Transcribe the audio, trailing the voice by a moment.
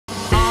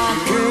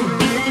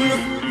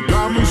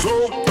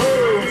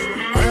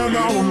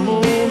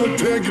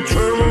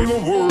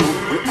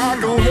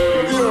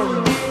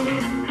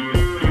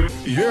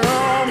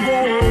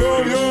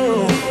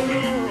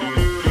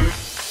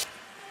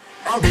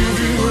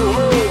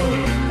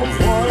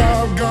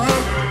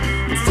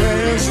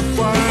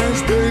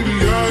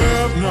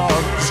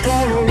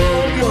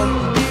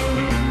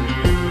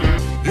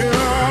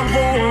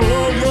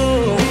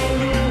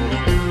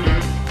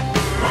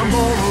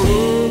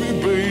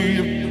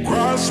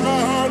last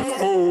man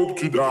hope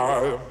to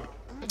die.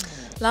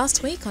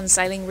 Last week on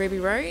Sailing Ruby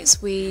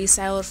Rose, we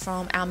sailed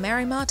from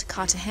Almerimar to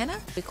Cartagena.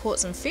 We caught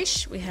some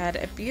fish, we had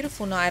a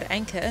beautiful night at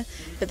anchor,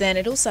 but then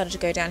it all started to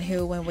go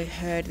downhill when we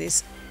heard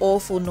this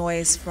awful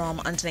noise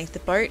from underneath the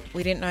boat.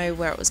 We didn't know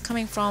where it was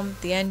coming from,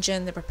 the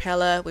engine, the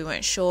propeller, we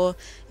weren't sure.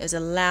 It was a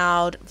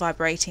loud,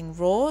 vibrating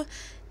roar.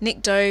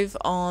 Nick dove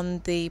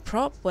on the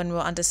prop when we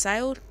were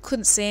undersailed,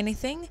 couldn't see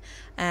anything,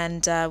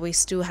 and we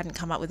still hadn't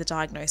come up with a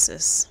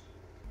diagnosis.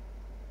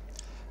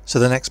 So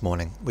the next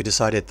morning, we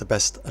decided the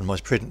best and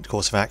most prudent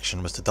course of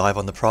action was to dive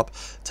on the prop,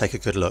 take a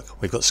good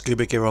look. We've got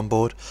scuba gear on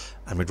board,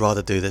 and we'd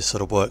rather do this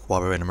sort of work while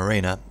we're in a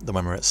marina than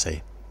when we're at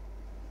sea.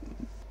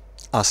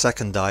 Our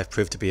second dive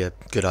proved to be a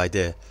good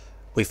idea.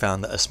 We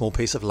found that a small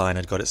piece of line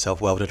had got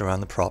itself welded around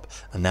the prop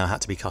and now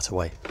had to be cut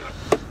away.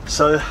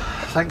 So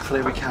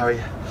thankfully we carry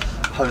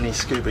Pony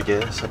scuba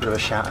gear, so a bit of a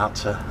shout out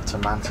to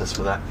Mantis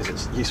for that,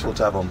 because it's useful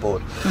to have on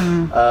board.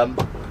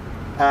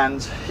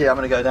 And here I'm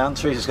going to go down.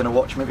 Teresa's going to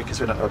watch me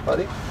because we don't have a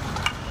buddy.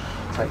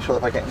 Make sure that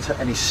if I get into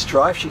any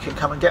strife, she can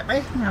come and get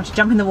me. I'll just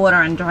jump in the water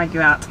and drag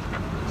you out.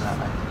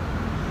 Exactly.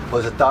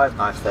 Well, there's a dive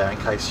knife there in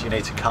case you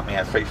need to cut me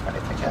out free from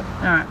anything, yeah?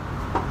 Alright.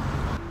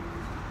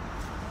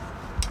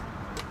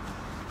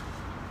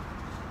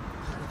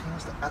 Is there anything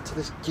else to add to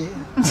this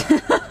gear?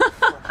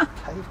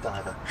 Cave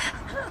diver.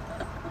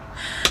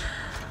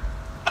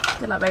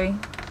 Good luck, baby.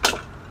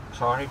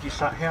 So I need you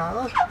sat here,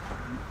 are they?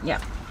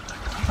 Yep.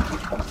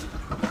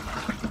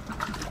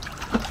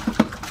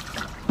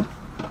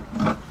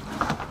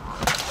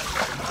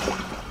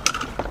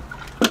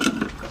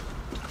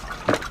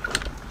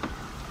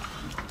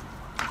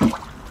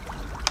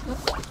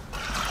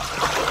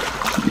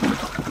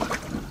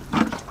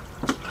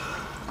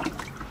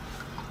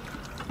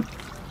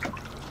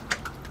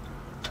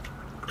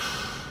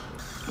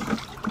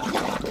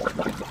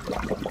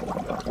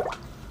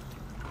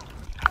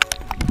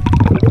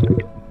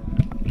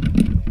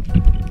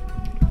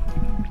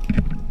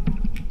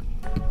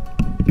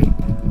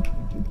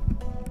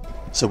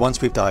 So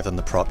once we've dived on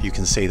the prop, you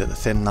can see that the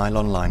thin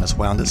nylon line has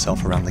wound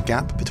itself around the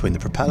gap between the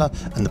propeller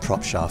and the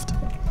prop shaft.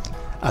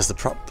 As the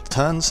prop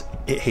turns,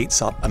 it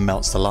heats up and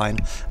melts the line.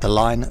 The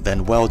line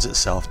then welds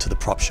itself to the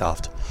prop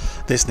shaft.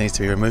 This needs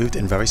to be removed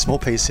in very small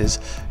pieces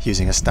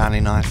using a Stanley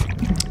knife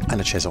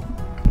and a chisel.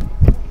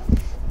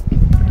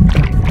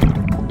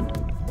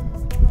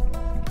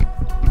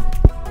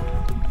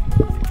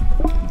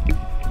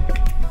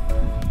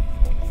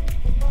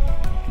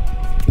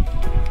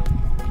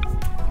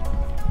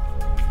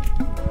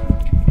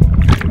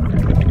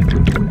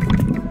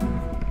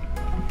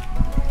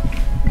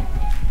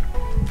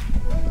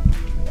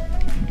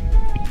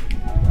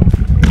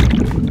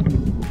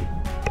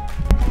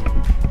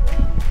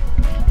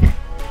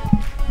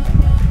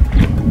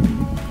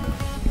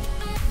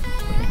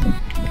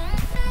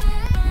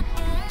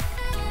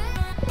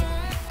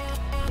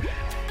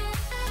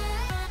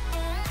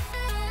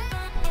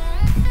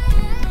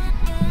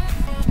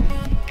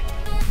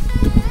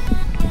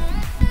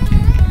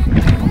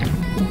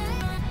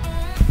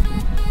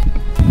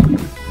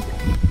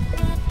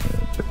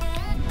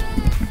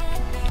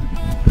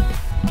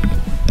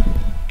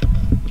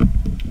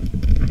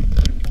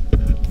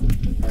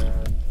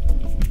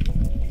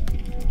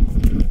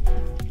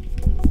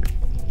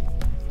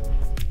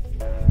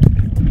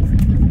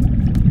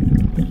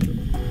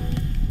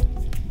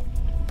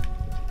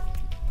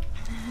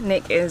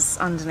 Nick is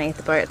underneath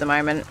the boat at the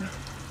moment.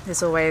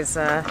 This always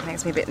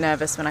makes me a bit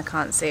nervous when I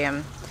can't see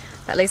him.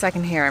 But at least I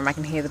can hear him, I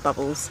can hear the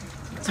bubbles.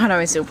 So I know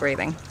he's still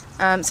breathing.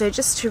 So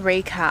just to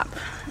recap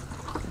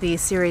the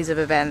series of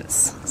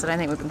events, so I don't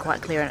think we've been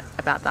quite clear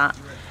about that.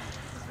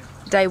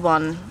 Day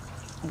one,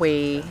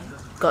 we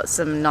got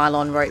some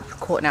nylon rope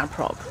caught in our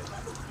prop.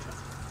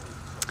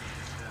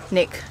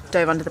 Nick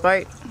dove under the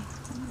boat,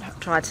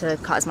 tried to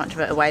cut as much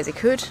of it away as he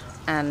could,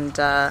 and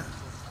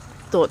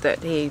thought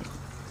that he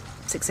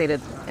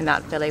succeeded in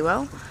that fairly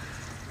well.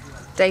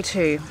 Day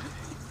two,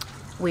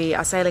 we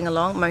are sailing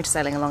along, motor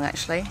sailing along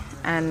actually,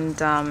 and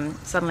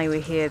suddenly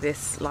we hear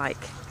this like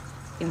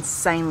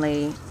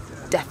insanely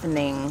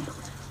deafening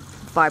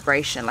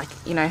vibration, like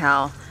you know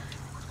how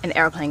an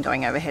aeroplane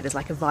going overhead is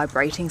like a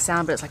vibrating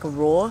sound, but it's like a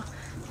roar.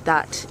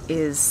 That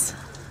is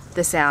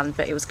the sound,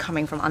 but it was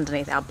coming from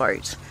underneath our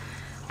boat,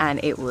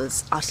 and it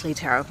was utterly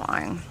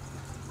terrifying.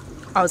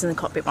 I was in the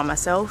cockpit by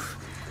myself.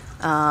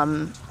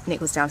 Nick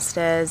was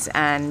downstairs,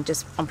 and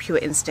just on pure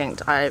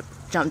instinct I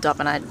jumped up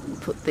and I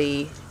put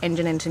the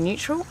engine into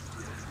neutral,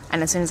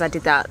 and as soon as I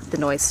did that the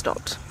noise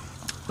stopped.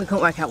 We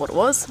couldn't work out what it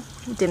was,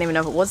 didn't even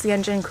know if it was the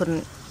engine,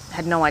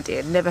 had no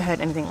idea, never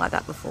heard anything like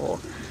that before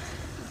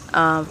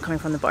coming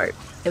from the boat.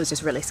 It was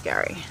just really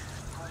scary.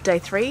 Day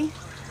three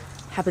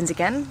happens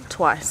again,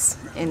 twice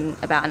in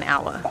about an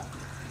hour,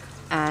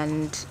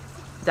 and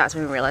that's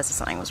when we realised that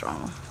something was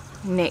wrong.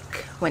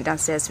 Nick went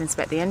downstairs to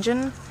inspect the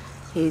engine.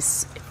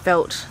 He's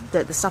felt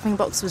that the stuffing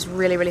box was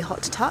really, really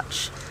hot to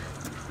touch,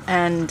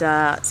 and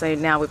so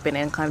now we've been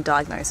in kind of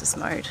diagnosis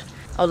mode.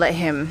 I'll let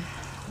him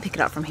pick it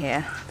up from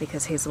here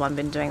because he's the one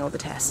been doing all the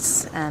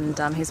tests, and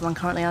he's the one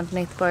currently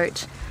underneath the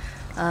boat.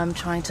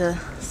 trying to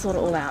sort it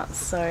all out.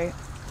 So,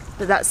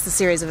 but that's the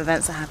series of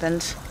events that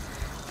happened,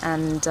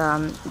 and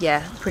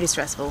yeah, pretty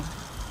stressful,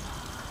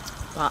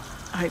 but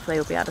hopefully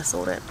we'll be able to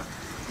sort it.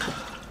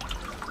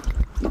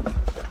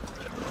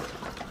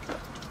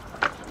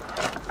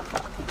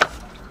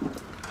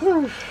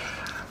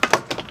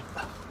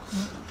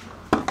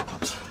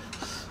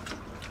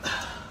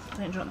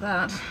 Don't drop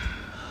that.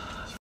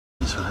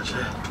 This one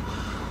actually.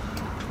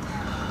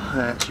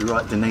 I actually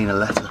write Deneen a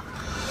letter.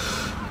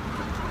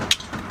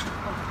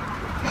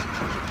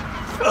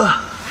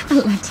 A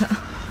letter? Do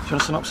you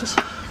want a synopsis?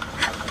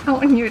 I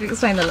want you to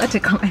explain the letter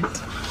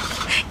comment,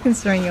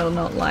 considering you're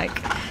not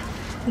like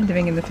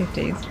living in the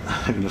 50s.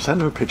 You'll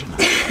send her a pigeon.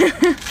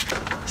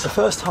 It's the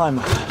first time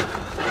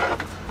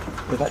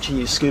we've actually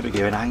used scuba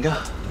gear in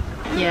anger.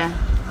 Yeah.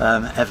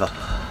 Ever.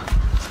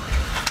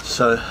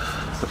 So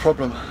the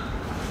problem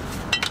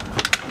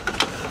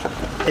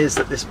is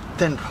that this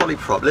thin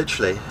polyprop,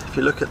 literally, if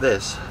you look at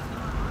this,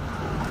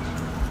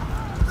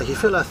 like you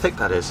feel how thick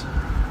that is.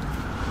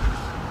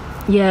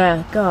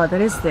 Yeah, God,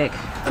 that is thick.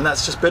 And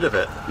that's just a bit of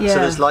it. Yeah. So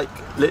there's like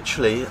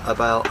literally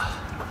about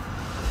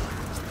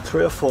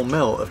 3 or 4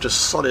 mil of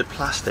just solid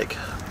plastic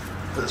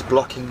that's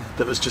blocking,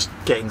 that was just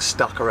getting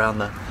stuck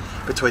around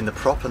between the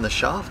prop and the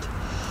shaft.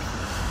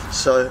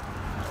 So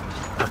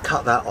I've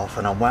cut that off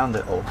and unwound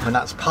it all, and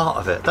that's part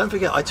of it. Don't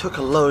forget, I took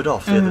a load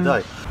off the other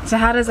day. So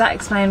how does that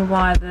explain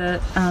why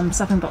the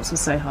stuffing box was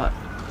so hot?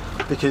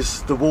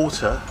 Because the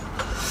water,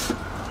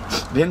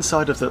 the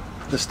inside of the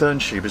stern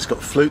tube has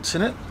got flutes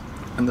in it,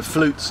 and the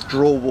flutes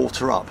draw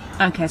water up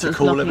so to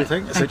cool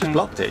everything. So it just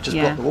blocked it. It just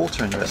blocked the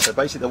water into it. So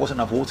basically there wasn't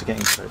enough water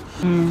getting through.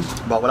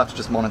 But we'll have to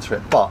just monitor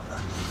it. But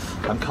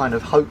I'm kind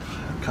of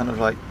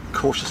like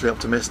cautiously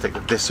optimistic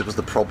that this was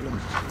the problem,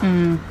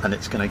 and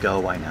it's going to go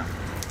away now.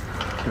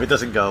 If it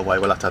doesn't go away,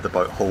 we'll have to have the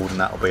boat hauled, and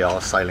that'll be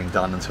our sailing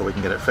done until we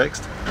can get it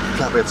fixed.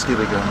 Glad we had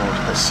scuba gear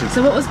on board.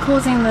 So what was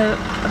causing the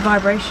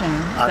vibration?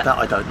 That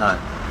I don't know.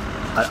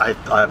 I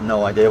have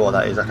no idea what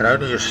that is. I can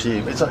only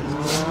assume it's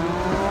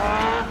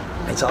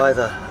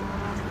either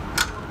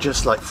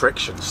just like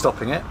friction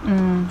stopping it,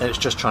 and it's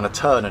just trying to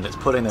turn, and it's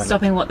pulling them.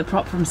 Stopping what, the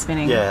prop from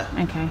spinning? Yeah.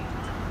 Okay.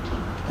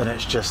 And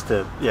it's just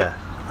yeah.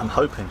 I'm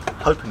hoping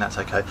that's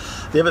okay.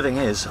 The other thing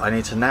is, I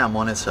need to now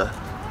monitor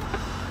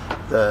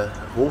the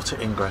water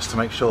ingress to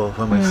make sure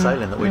when we're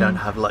sailing that we don't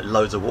have like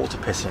loads of water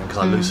pissing, because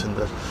I loosened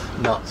the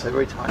nuts. They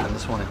retightened them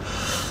this morning.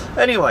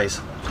 Anyway,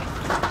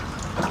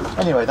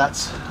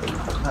 that's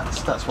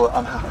what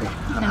I'm happy.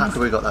 I'm happy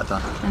we got that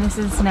done. And this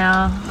is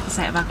now the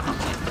state of our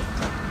cockpit.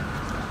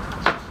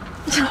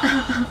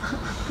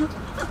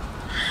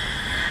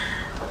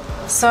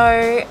 So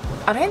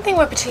I don't think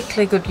we're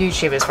particularly good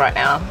YouTubers right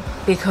now,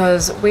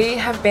 because we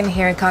have been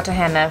here in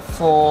Cartagena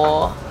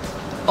for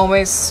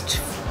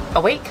almost a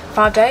week,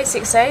 5 days,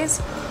 6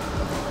 days,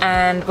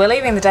 and we're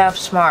leaving the day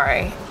after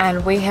tomorrow,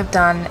 and we have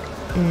done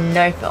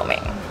no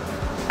filming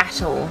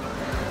at all.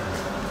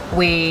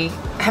 We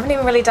haven't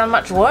even really done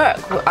much work.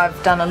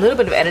 I've done a little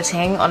bit of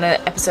editing on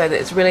an episode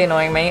that's really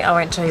annoying me. I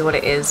won't tell you what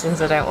it is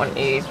because I don't want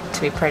you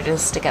to be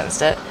prejudiced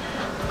against it,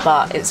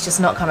 but it's just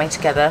not coming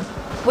together.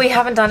 We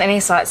haven't done any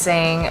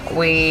sightseeing,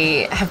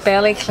 we have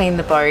barely cleaned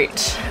the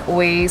boat,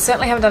 we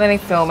certainly haven't done any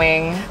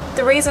filming.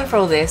 The reason for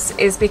all this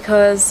is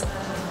because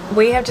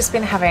we have just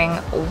been having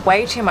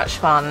way too much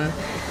fun,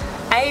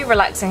 A,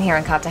 relaxing here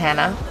in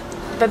Cartagena,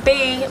 but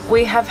B,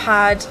 we have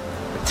had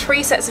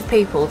 3 sets of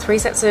people, 3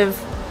 sets of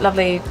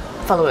lovely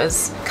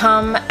followers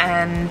come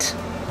and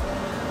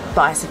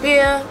buy us a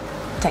beer,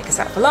 take us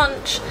out for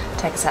lunch,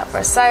 take us out for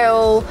a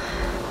sail.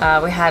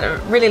 We had a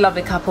really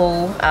lovely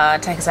couple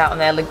take us out on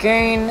their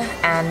lagoon,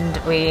 and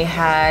we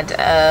had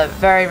a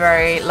very,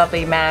 very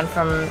lovely man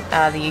from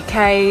the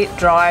UK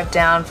drive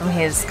down from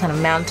his kind of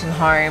mountain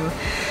home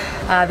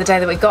the day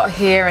that we got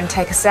here and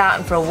take us out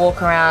and for a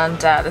walk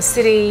around the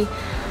city.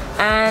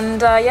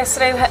 And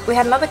yesterday we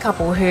had another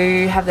couple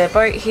who have their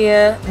boat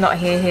here, not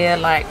here,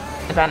 like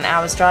about an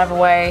hour's drive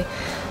away.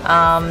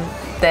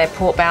 They're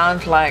port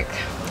bound like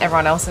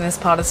everyone else in this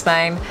part of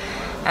Spain,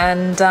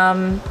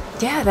 and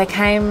yeah, they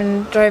came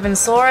and drove and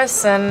saw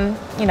us, and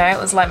you know, it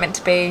was like meant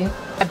to be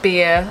a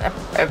beer,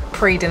 a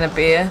pre-dinner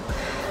beer,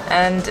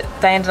 and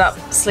they ended up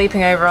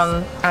sleeping over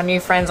on our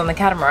new friends on the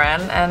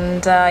catamaran,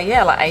 and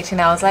yeah, like 18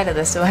 hours later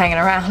they're still hanging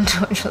around,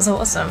 which was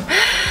awesome.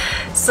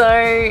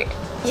 So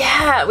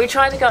yeah, we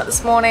tried to go out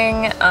this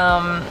morning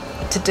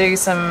to do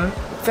some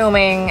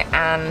filming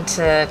and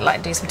to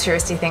like do some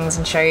touristy things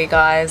and show you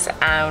guys,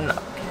 and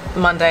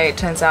Monday it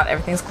turns out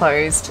everything's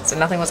closed, so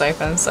nothing was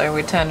open, so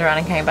we turned around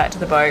and came back to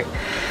the boat.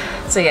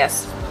 So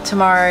yes,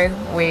 tomorrow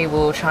we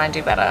will try and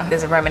do better.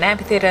 There's a Roman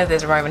amphitheatre,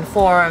 there's a Roman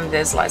forum,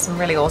 there's like some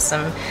really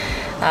awesome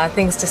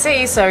things to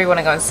see, so we want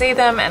to go and see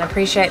them and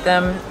appreciate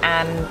them,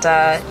 and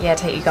yeah,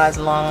 take you guys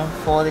along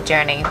for the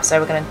journey. So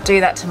we're going to do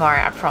that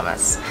tomorrow, I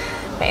promise.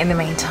 But in the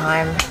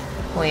meantime,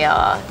 we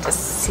are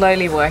just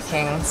slowly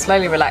working,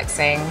 slowly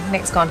relaxing.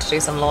 Nick's gone to do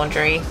some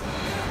laundry.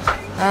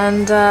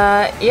 And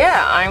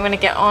yeah, I'm going to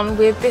get on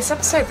with this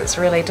episode that's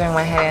really doing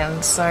my head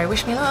in. So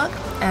wish me luck,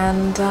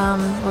 and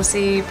we'll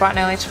see you bright and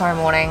early tomorrow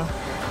morning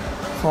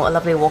for a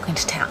lovely walk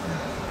into town.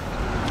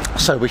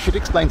 So we should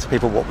explain to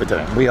people what we're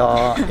doing. We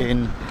are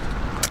in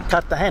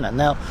Cartagena.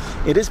 Now,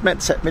 it is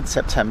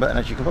mid-September, and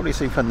as you can probably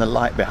see from the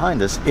light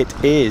behind us, it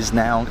is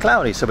now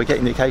cloudy. So we're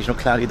getting the occasional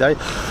cloudy day,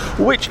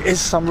 which is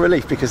some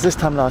relief, because this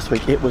time last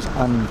week it was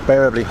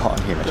unbearably hot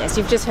and humid. Yes,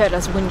 you've just heard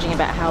us whinging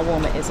about how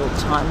warm it is all the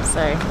time,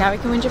 so now we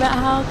can whinge about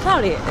how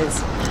cloudy it is.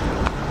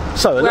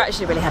 So we're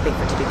actually really happy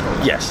for it to be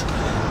cool. Yes.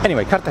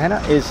 Anyway,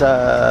 Cartagena is,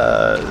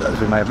 as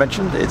we may have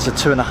mentioned, it's a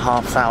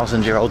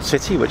 2,500-year-old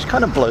city, which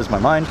kind of blows my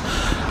mind.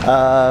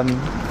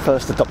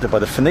 First adopted by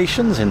the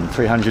Phoenicians in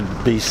 300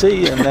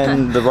 BC, and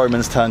then the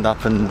Romans turned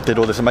up and did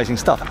all this amazing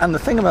stuff. And the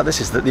thing about this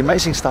is that the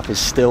amazing stuff is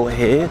still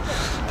here.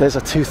 There's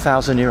a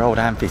 2,000-year-old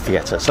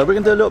amphitheatre. So we're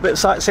going to do a little bit of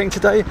sightseeing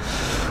today.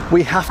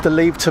 We have to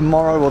leave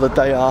tomorrow or the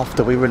day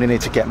after. We really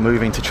need to get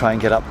moving to try and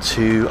get up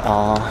to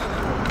our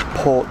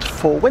port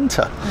for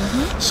winter.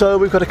 So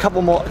we've got a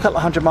couple of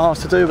hundred miles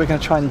to do. We're going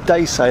to try and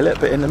day sail it,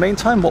 but in the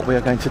meantime what we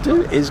are going to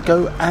do is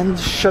go and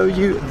show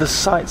you the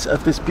sights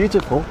of this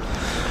beautiful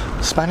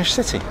Spanish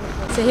city.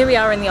 So here we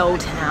are in the old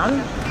town,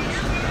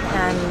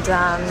 and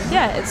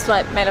yeah, it's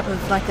like made up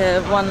of like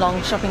a one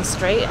long shopping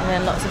street and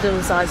then lots of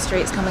little side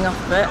streets coming off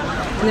of it.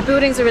 And the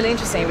buildings are really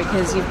interesting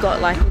because you've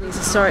got like these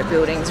historic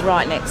buildings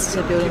right next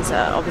to buildings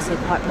that are obviously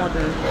quite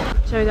modern.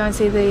 Shall we go and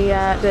see the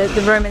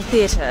Roman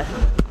theatre?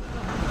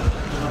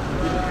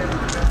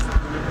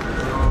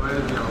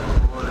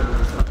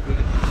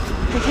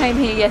 We came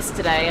here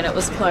yesterday and it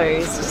was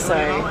closed, so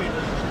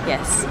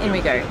yes, in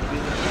we go.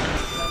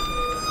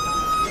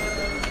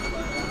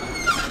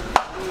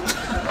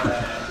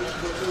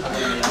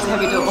 It's a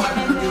heavy door.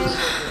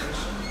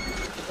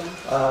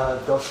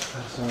 Dos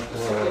personas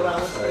por...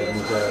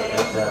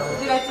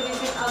 Would you like to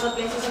visit other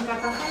places in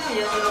Cartagena or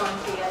just the Roman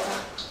theatre?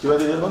 Do you want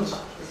to do the other ones?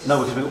 No,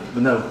 because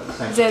no.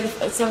 Is there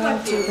something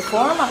to the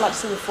forum? I'd like to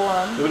see the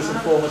forum. Do we see the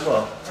forum as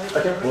well?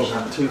 Okay, we'll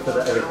have two for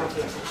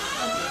everything.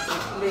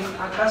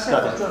 That's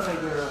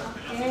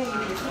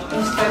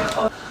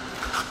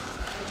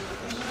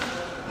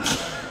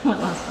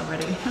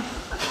already.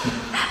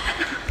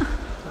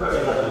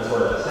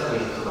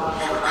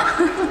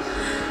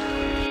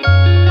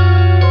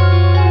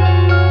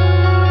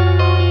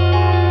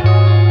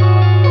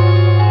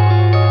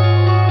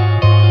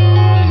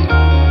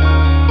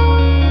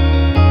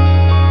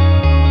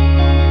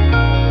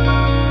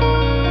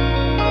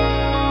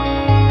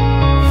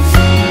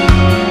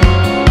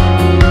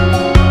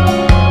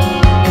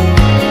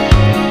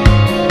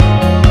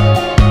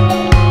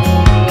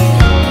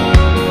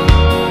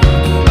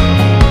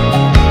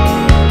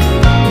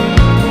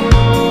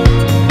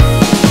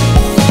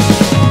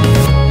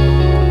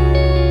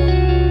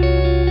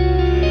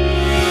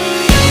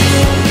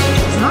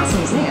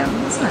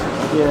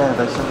 Yeah,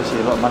 they seem to see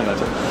a lot of money on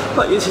it.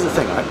 But this is the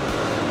thing, right?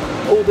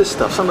 All this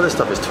stuff, some of this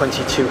stuff is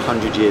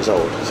 2,200 years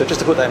old. So just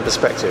to put that in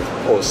perspective,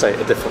 or say it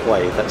a different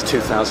way, that's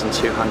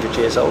 2,200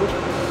 years old.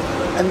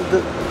 And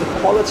the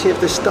quality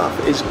of this stuff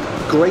is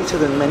greater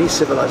than many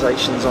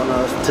civilizations on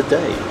Earth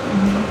today.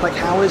 Like,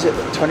 how is it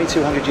that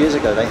 2,200 years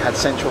ago they had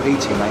central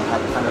heating, they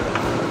had kind of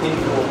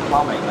indoor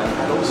plumbing, they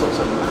had all sorts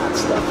of mad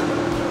stuff,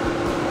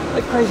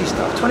 like crazy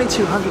stuff,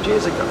 2,200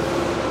 years ago.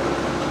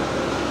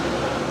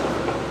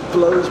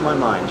 Blows my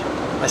mind.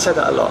 I say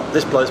that a lot.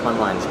 This blows my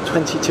mind.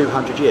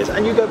 2,200 years.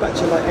 And you go back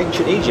to like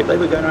ancient Egypt, they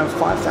were going around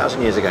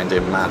 5,000 years ago and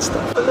doing mad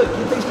stuff. But look,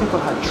 these people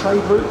had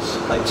trade routes.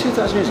 Like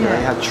 2,000 years ago,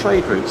 they had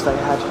trade routes. They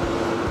had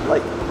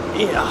like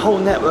a whole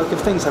network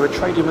of things. They were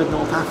trading with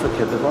North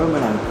Africa, the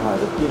Roman Empire,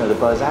 the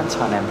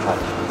Byzantine Empire.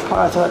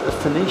 Prior to that, the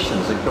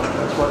Phoenicians and God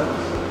knows what else.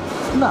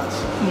 It's nuts.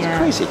 It's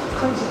crazy.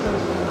 Crazy.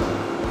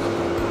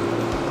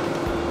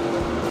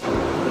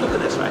 Look at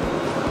this, right?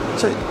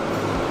 So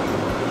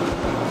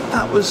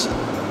that was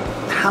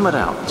hammered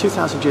out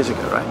 2,000 years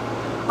ago, right?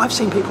 I've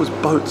seen people's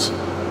boats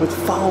with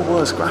far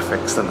worse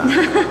graphics than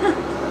that.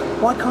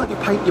 Why can't you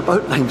paint your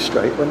boat name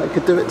straight when they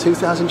could do it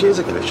 2,000 years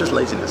ago? It's just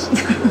laziness.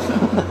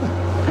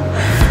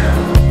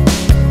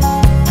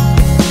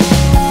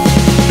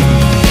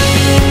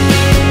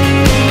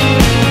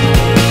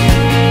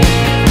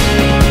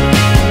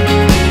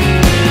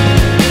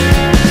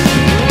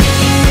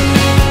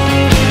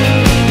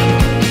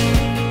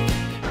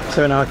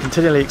 So in our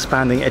continually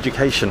expanding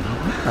education,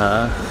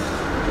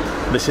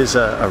 this is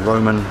a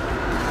Roman,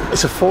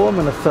 it's a forum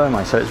and a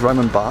thermae, so it's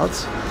Roman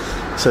baths.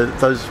 So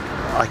those,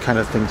 I kind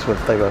of think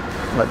they were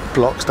like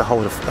blocks to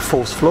hold a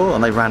forced floor,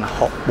 and they ran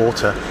hot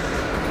water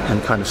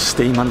and kind of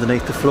steam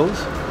underneath the floors.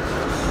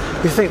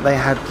 You think they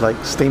had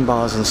like steam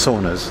bars and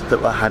saunas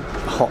that had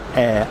hot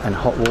air and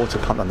hot water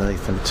pumped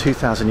underneath them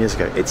 2,000 years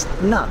ago. It's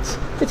nuts.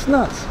 It's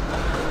nuts.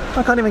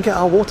 I can't even get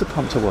our water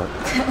pump to work.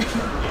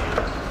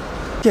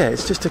 Yeah,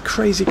 it's just a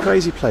crazy,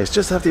 crazy place.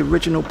 Just to have the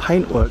original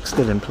paintwork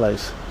still in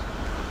place.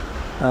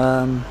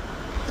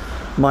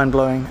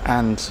 Mind-blowing,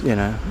 and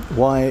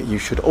why you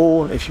should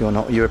all, if you're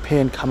not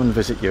European, come and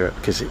visit Europe,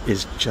 because it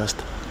is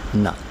just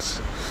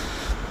nuts.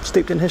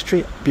 Steeped in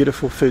history,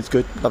 beautiful, food's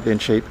good, lovely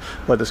and cheap,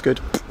 weather's good.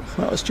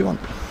 What else do you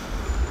want?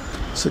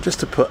 So just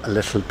to put a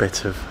little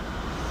bit of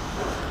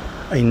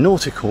a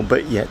nautical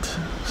but yet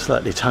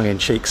slightly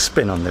tongue-in-cheek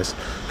spin on this.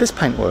 This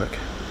paintwork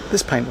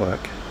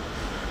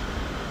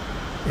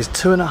is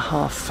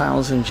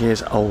 2,500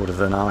 years older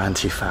than our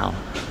anti-foul,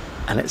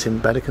 and it's in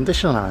better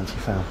condition than our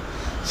anti-foul.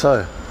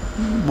 So,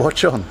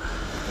 watch on.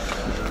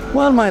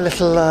 Well, my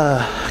little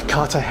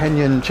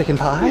Cartagenan chicken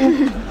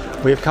pie,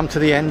 we have come to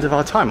the end of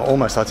our time,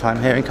 almost our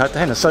time here in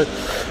Cartagena. So,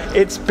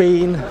 it's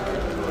been,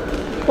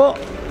 well,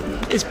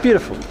 it's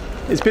beautiful.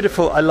 It's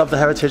beautiful. I love the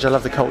heritage, I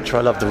love the culture,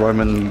 I love the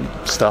Roman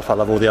stuff, I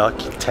love all the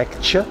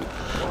architecture,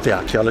 the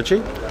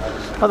archaeology,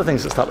 other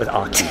things that start with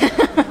archi.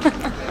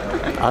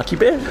 Archi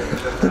beer?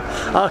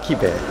 Archi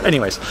beer.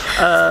 Anyways,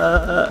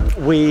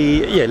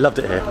 we loved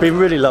it here. Been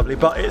really lovely,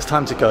 but it's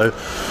time to go.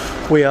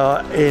 We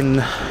are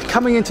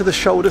coming into the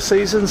shoulder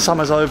season.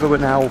 Summer's over. We're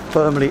now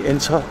firmly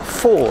into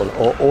fall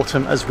or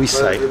autumn, as we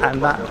say,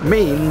 and that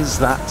means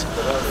that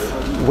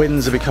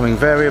winds are becoming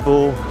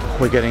variable.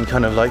 We're getting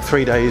kind of like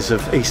 3 days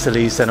of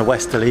easterlies, then a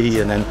westerly,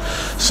 and then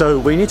so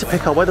we need to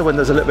pick our weather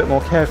windows a little bit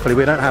more carefully.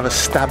 We don't have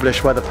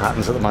established weather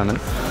patterns at the moment.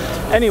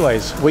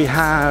 Anyways, we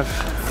have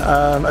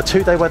a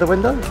 2-day weather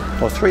window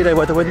or 3-day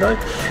weather window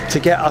to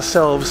get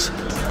ourselves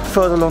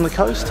further along the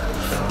coast.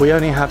 We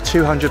only have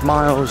 200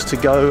 miles to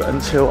go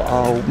until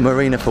our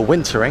marina for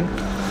wintering,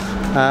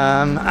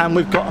 and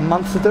we've got a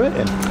month to do it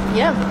in.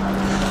 Yeah.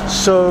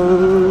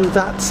 So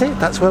that's it,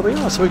 that's where we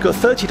are. So we've got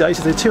 30 days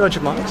to do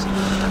 200 miles.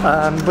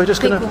 We're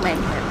just going to... We'll make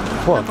it.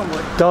 What?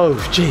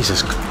 Oh,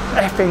 Jesus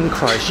effing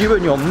Christ, you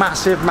and your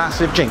massive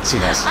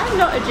jinxiness. I'm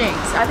not a jinx.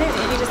 I think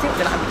you just think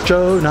that I'm a jinx.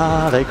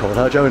 Jonah, they call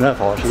her Jonah,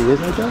 for she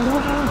is a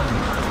Jonah.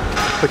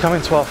 We're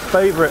coming to our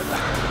favourite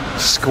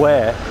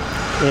square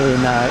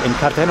in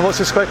Cartagena. What's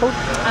this square called?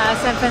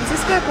 San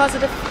Francisco, Plaza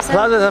de San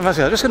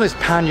Francisco. I'm just going to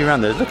pan you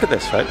around there. Look at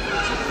this, right?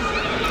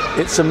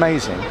 It's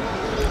amazing.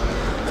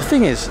 The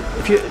thing is,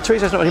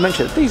 Teresa's not already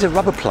mentioned, these are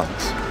rubber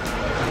plants.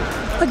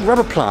 Like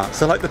rubber plants,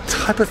 they're like the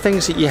type of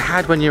things that you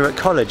had when you were at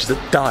college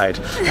that died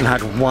and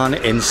had one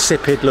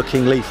insipid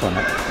looking leaf on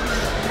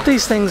it.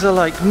 These things are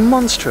like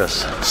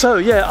monstrous. So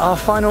yeah, our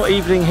final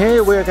evening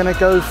here, we're going to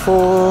go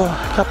for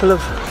a couple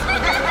of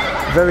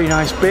very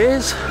nice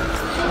beers,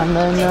 and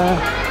then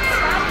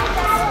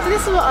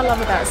this is what I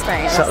love about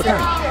Spain. So, okay.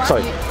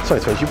 Sorry,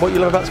 Tracy, what you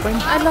love about Spain?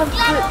 I love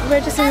that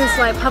we're just in this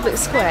like public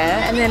square,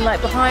 and then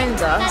like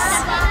behind us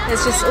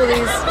there's just all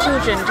these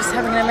children just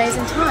having an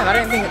amazing time.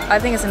 I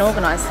think it's an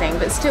organised thing,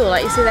 but still,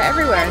 like you see that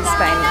everywhere in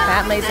Spain.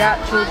 Families out,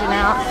 children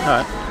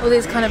out, all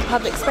these kind of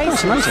public spaces.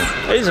 It's amazing.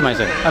 It is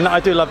amazing, and I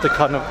do love the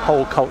kind of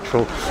whole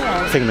cultural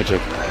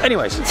thingamajig.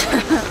 Anyways,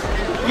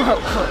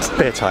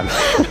 beer time.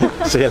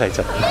 See you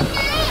later.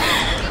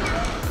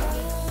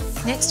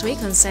 Next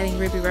week on Sailing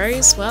Ruby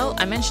Rose, well,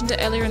 I mentioned it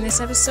earlier in this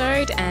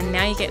episode and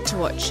now you get to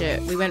watch it.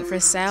 We went for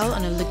a sail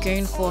on a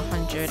Lagoon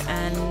 400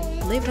 and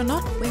believe it or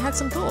not, we had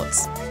some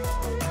thoughts.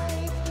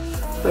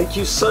 Thank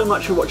you so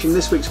much for watching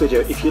this week's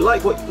video. If you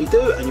like what we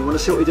do and you want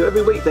to see what we do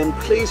every week, then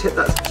please hit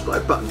that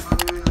subscribe button.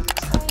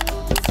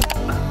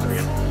 There we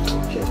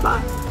go. Cheers,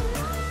 bye.